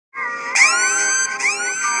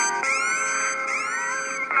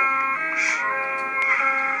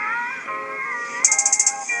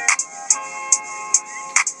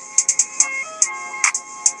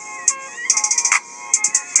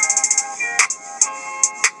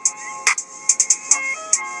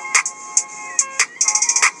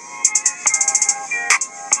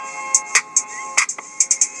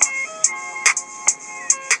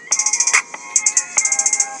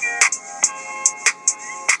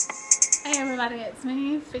everybody, it's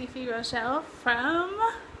me, Fefe Rochelle from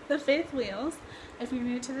the Fifth Wheels. If you're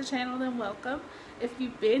new to the channel, then welcome. If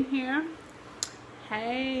you've been here,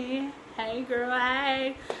 hey girl,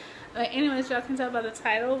 hey. But anyways, y'all can tell by the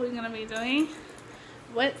title, we're going to be doing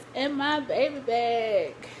what's in my baby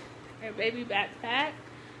bag, or baby backpack.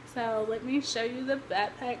 So let me show you the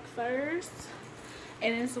backpack first.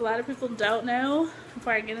 And as a lot of people don't know,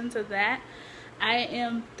 before I get into that, I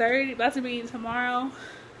am about to be tomorrow,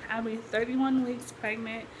 I'll be 31 weeks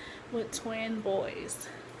pregnant with twin boys.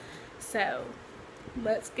 So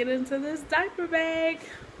let's get into this diaper bag,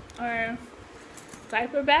 or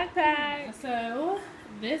diaper backpack. So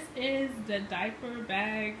this is the diaper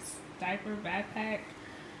backpack.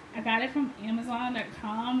 I got it from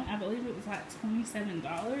Amazon.com. I believe it was like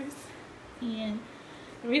 $27. And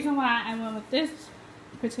the reason why I went with this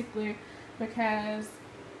particular, because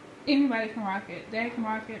anybody can rock it. Dad can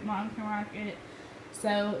rock it, mom can rock it,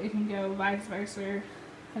 so it can go vice versa.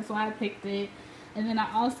 That's why I picked it. And then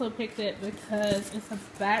I also picked it because it's a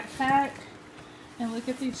backpack, and look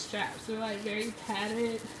at these straps, they're like very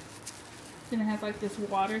padded. Then it has like this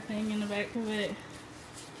water thing in the back of it,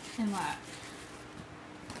 and like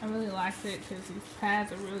I really liked it because these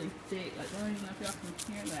pads are really thick. Like, I don't even know if y'all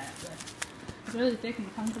can hear that, but it's really thick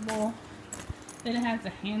and comfortable. Then it has the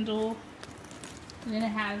handle. And then it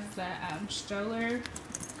has the stroller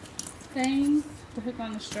things to hook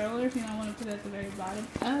on the stroller if you don't want to put it at the very bottom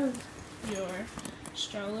of your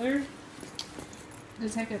stroller. To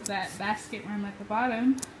take up that basket room at the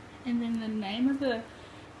bottom. And then the name of the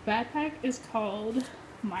backpack is called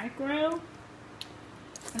Micro.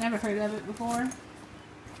 I never heard of it before.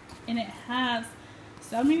 And it has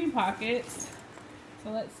so many pockets.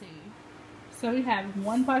 So let's see. So we have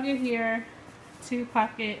one pocket here, two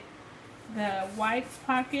pocket, the wipes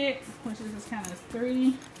pocket, which is kind of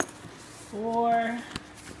 3, 4,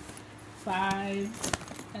 5,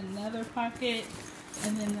 another pocket,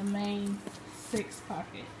 and then the main 6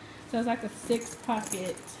 pocket. So it's like a 6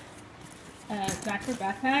 pocket diaper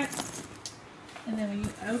backpack. And then when you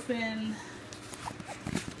open,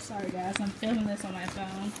 sorry guys, I'm filming this on my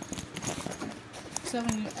phone. So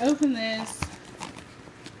when you open this,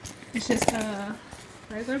 it's just a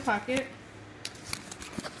regular pocket.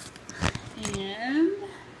 And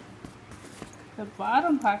the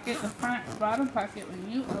bottom pocket, the front bottom pocket,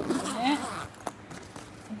 when you open it,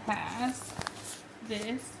 it has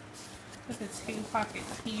this with the 2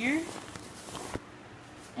 pockets here.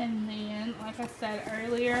 And then, like I said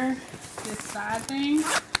earlier, this side thing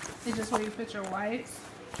is just where you put your wipes.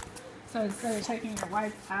 So instead of taking your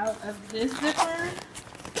wipes out of this zipper,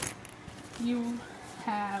 you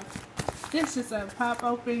have this just a pop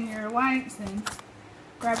open your wipes and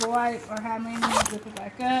grab a wipe, or how many, zip it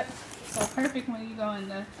back up. So perfect when you go in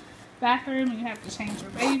the bathroom and you have to change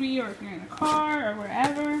your baby, or if you're in a car or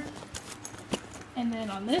wherever. And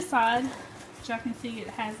then on this side, which y'all can see, it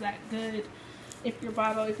has that good, if you're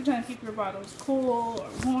trying to keep your bottles cool or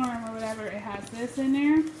warm or whatever, it has this in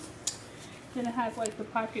there. Then it has like the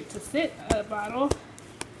pocket to sit a bottle,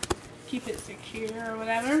 keep it secure or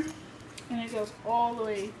whatever. And it goes all the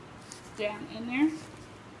way down in there.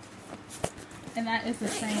 And that is the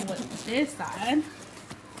same with this side.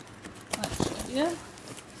 Let's show you.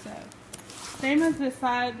 So, same as this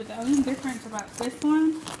side, but the only difference about this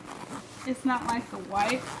one, it's not like the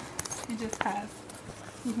wipe. It just has,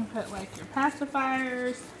 you can put like your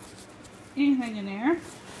pacifiers, anything in there.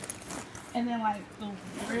 And then like the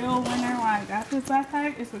real winner why I got this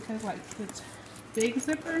backpack is because like this big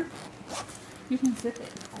zipper, you can zip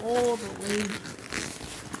it all the way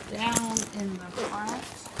down in the front.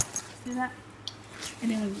 See that? And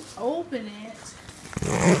then when you open it,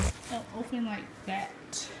 it'll open like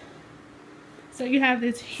that. So you have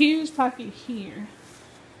this huge pocket here,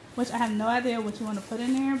 which I have no idea what you want to put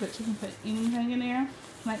in there, but you can put anything in there.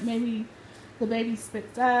 Like maybe the baby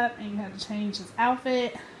spits up and you have to change his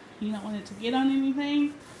outfit. You don't want it to get on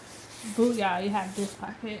anything. Booyah, you have this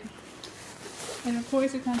pocket. And of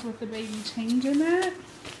course it comes with the baby change in that.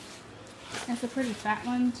 It's a pretty fat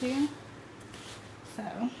one too.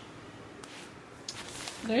 So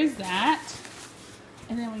there's that.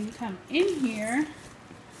 And then when you come in here,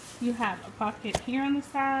 you have a pocket here on the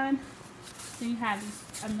side. Then you have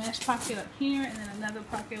a mesh pocket up here, and then another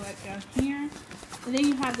pocket like down here. And then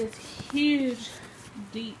you have this huge,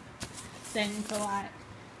 deep thing for like,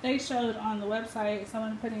 they showed on the website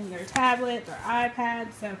someone putting their tablet, their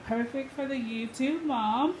iPad, so perfect for the YouTube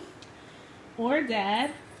mom or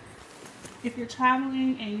dad. If you're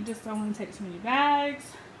traveling and you just don't want to take too many bags,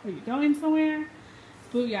 or you're going somewhere,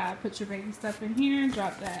 booyah, put your baby stuff in here,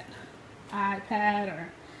 drop that iPad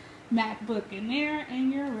or MacBook in there,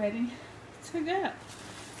 and you're ready to go.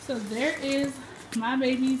 So there is my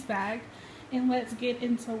baby's bag, and let's get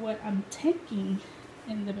into what I'm taking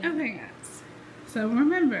in the bag. Okay guys, so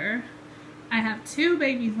remember I have 2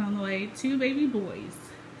 babies on the way, 2 baby boys.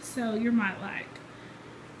 So you might like,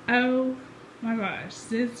 oh my gosh,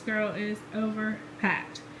 this girl is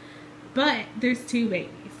overpacked. But there's 2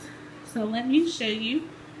 babies. So let me show you.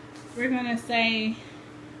 We're gonna say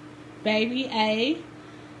baby A.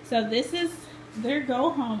 So this is their go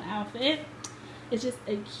home outfit. It's just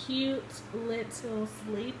a cute little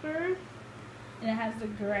sleeper. And it has the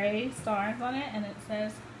gray stars on it, and it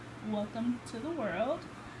says welcome to the world.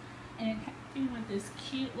 And it came with this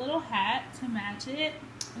cute little hat to match it.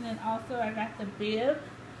 And then also I got the bib.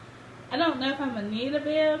 I don't know if I'm gonna need a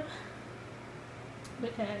bib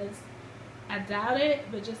because I doubt it,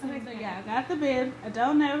 but just like so, yeah, I got the bib. I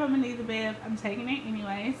don't know if I'm gonna need the bib. I'm taking it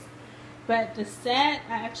anyways. But the set,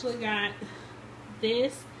 I actually got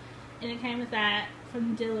this, and it came with that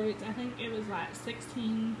from Dillard's. I think it was like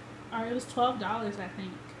 $16, or it was $12, I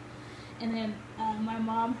think. And then my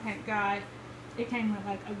mom had got, it came with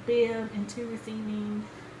like a bib and 2 receiving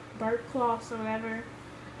burp cloths or whatever.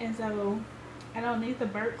 And so I don't need the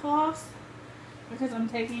burp cloths because I'm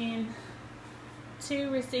taking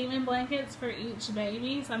 2 receiving blankets for each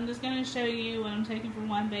baby. So I'm just going to show you what I'm taking for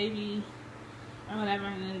one baby or whatever,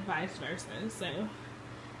 and then vice versa. So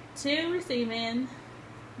 2 receiving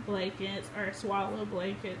blankets or swallow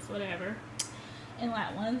blankets, whatever. And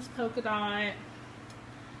like one's polka dot.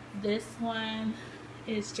 This one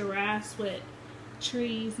is giraffes with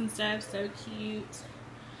trees and stuff, so cute.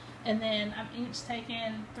 And then I'm each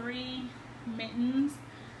taking 3 mittens.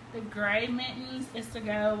 The gray mittens is to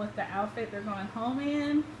go with the outfit they're going home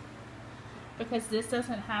in, because this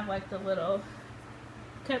doesn't have like the little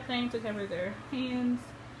cup thing to cover their hands.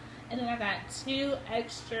 And then I got 2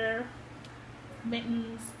 extra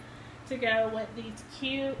mittens to go with these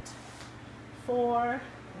cute 4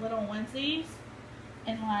 little onesies.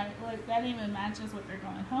 And like, look, that even matches what they're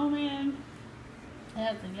going home in. It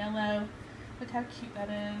has the yellow. Look how cute that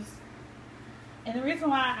is. And the reason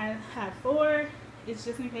why I have 4 is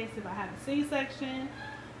just in case if I have a C-section,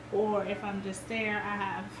 or if I'm just there, I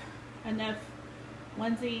have enough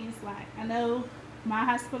onesies. Like, I know my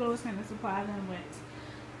hospital is going to supply them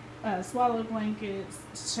with swallow blankets,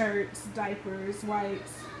 shirts, diapers,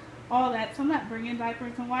 wipes, all that. So I'm not bringing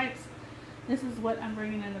diapers and wipes. This is what I'm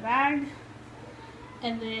bringing in the bag.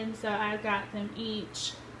 And then, so I got them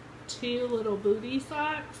each 2 little booty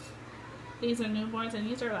socks. These are newborns, and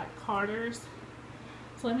these are like Carters.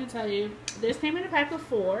 So let me tell you, this came in a pack of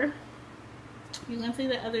 4. You can see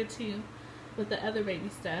the other 2 with the other baby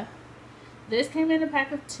stuff. This came in a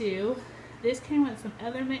pack of 2. This came with some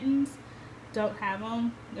other mittens. Don't have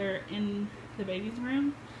them. They're in the baby's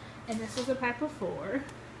room. And this is a pack of 4.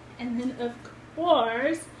 And then, of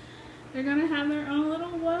course, they're going to have their own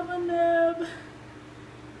little wubba nub.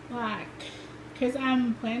 Like, because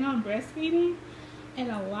I'm planning on breastfeeding,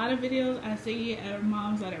 and a lot of videos I see of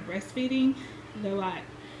moms that are breastfeeding, they're like,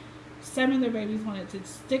 some of their babies wanted to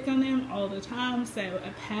stick on them all the time. So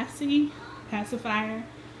a pacifier,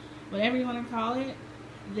 whatever you want to call it,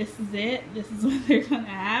 this is it. This is what they're going to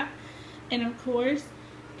have. And of course,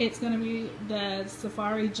 it's going to be the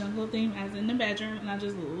safari jungle theme as in the bedroom, and I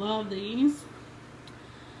just love these.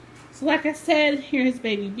 So like I said, here's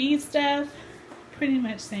baby B stuff. Pretty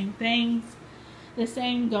much same things. The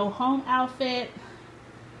same go home outfit,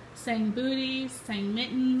 same booties, same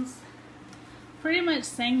mittens, pretty much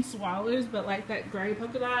same swallows, but like that gray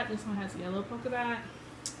polka dot, this one has yellow polka dot.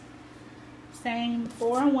 Same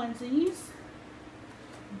 4 onesies,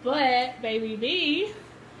 but baby B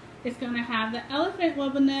is going to have the elephant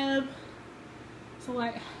wubba nub. So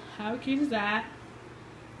like, how cute is that?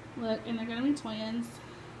 Look, and they're going to be twins.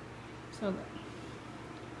 So look.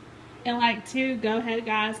 And like, too, go ahead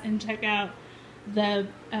guys and check out the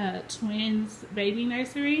twins baby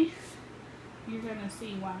nursery. You're gonna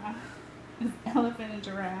see why. It's elephant and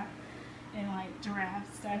giraffe, and like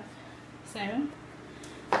giraffe stuff. So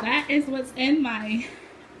that is what's in my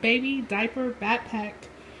baby diaper backpack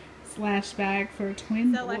 / bag for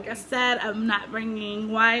twin boys. So like I said, I'm not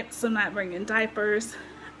bringing wipes, I'm not bringing diapers,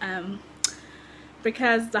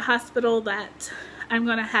 because the hospital that I'm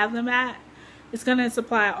gonna have them at, it's going to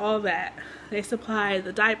supply all that. They supply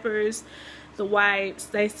the diapers, the wipes,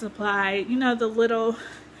 they supply, you know, the little,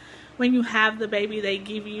 when you have the baby, they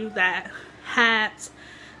give you that hat,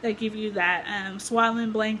 they give you that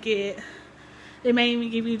swaddling blanket. They may even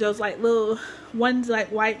give you those like little ones, like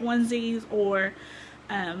white onesies, or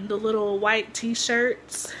the little white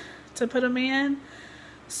t-shirts to put them in.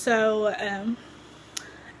 So,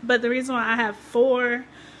 but the reason why I have 4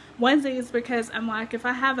 onesies because I'm like, if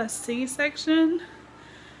I have a C-section,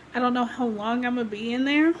 I don't know how long I'm gonna be in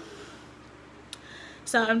there.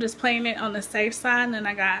 So I'm just playing it on the safe side. And then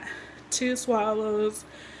I got 2 swallows,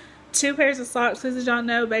 2 pairs of socks, because as y'all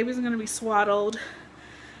know, babies are gonna be swaddled.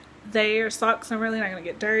 Their socks are really not gonna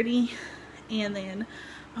get dirty. And then,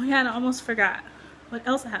 oh yeah, and I almost forgot what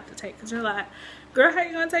else I have to take, because you're like, girl, how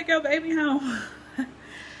you gonna take your baby home?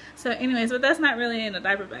 So anyways, but that's not really in a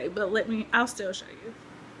diaper bag, but I'll still show you.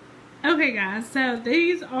 Okay guys, so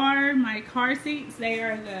these are my car seats. They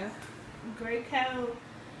are the Graco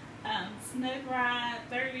Snug Ride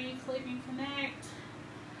 30 Click and Connect.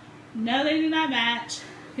 No, they do not match,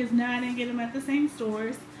 because no, I didn't get them at the same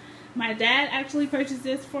stores. My dad actually purchased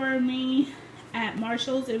this for me at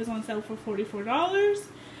Marshall's. It was on sale for $44,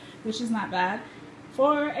 which is not bad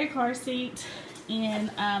for a car seat.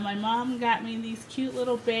 And my mom got me these cute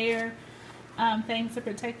little bear things to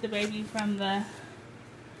protect the baby from the,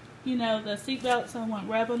 you know, the seat belt, so it won't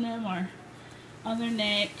rub on them or on their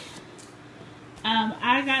neck.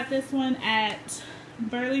 I got this one at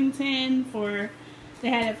Burlington they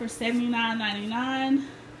had it for $79.99.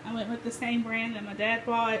 I went with the same brand that my dad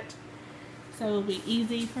bought, so it'll be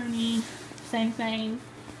easy for me. Same thing.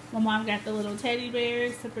 My mom got the little teddy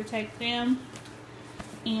bears to protect them.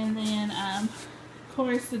 And then, of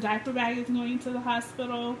course, the diaper bag is going to the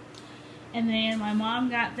hospital. And then my mom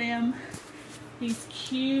got them these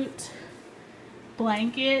cute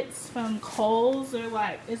blankets from Kohl's. They're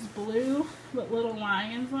like, it's blue with little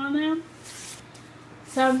lions on them.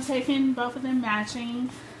 So I'm taking both of them matching,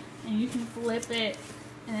 and you can flip it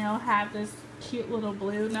and it'll have this cute little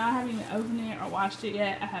blue. Now I haven't even opened it or washed it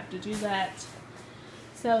yet. I have to do that.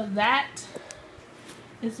 So that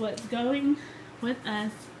is what's going with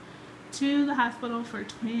us to the hospital for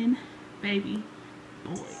twin baby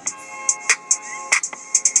boys.